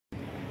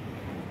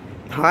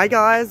Hi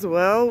guys,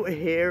 well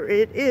here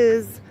it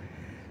is.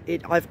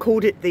 I've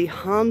called it the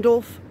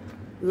Hahndorf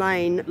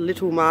Lane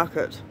Little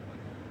Market,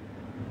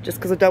 just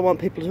because I don't want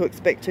people to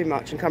expect too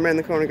much and come around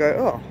the corner and go,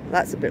 oh,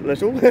 that's a bit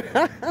little.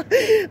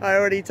 I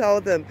already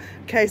told them.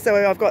 Okay, so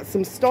I've got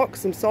some stock,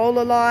 some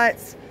solar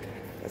lights,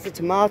 there's a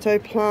tomato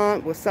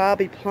plant,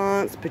 wasabi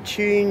plants,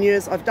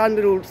 petunias. I've done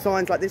little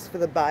signs like this for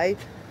the bay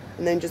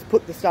and then just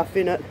put the stuff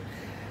in it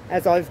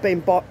as I've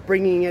been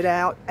bringing it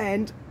out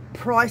and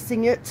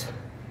pricing it.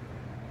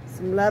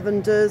 Some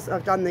lavenders.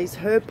 I've done these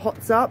herb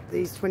pots up,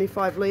 these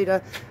 25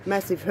 litre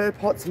massive herb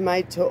pots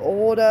made to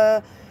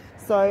order.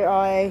 So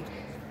I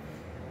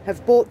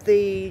have bought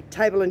the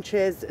table and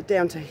chairs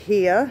down to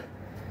here.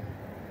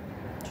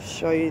 To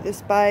show you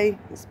this bay.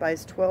 This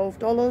bay's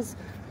 $12.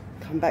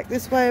 Come back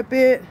this way a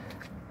bit.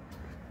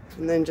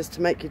 And then just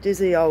to make you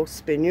dizzy, I'll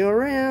spin you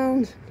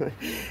around.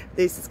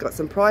 This has got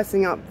some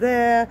pricing up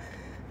there.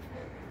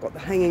 Got the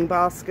hanging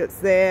baskets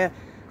there.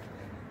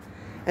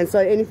 And so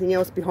anything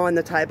else behind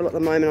the table at the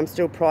moment, I'm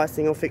still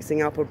pricing or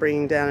fixing up or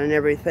bringing down and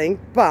everything.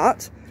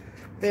 But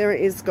there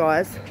it is,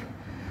 guys.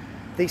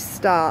 The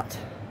start.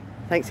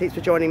 Thanks heaps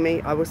for joining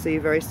me. I will see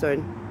you very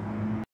soon.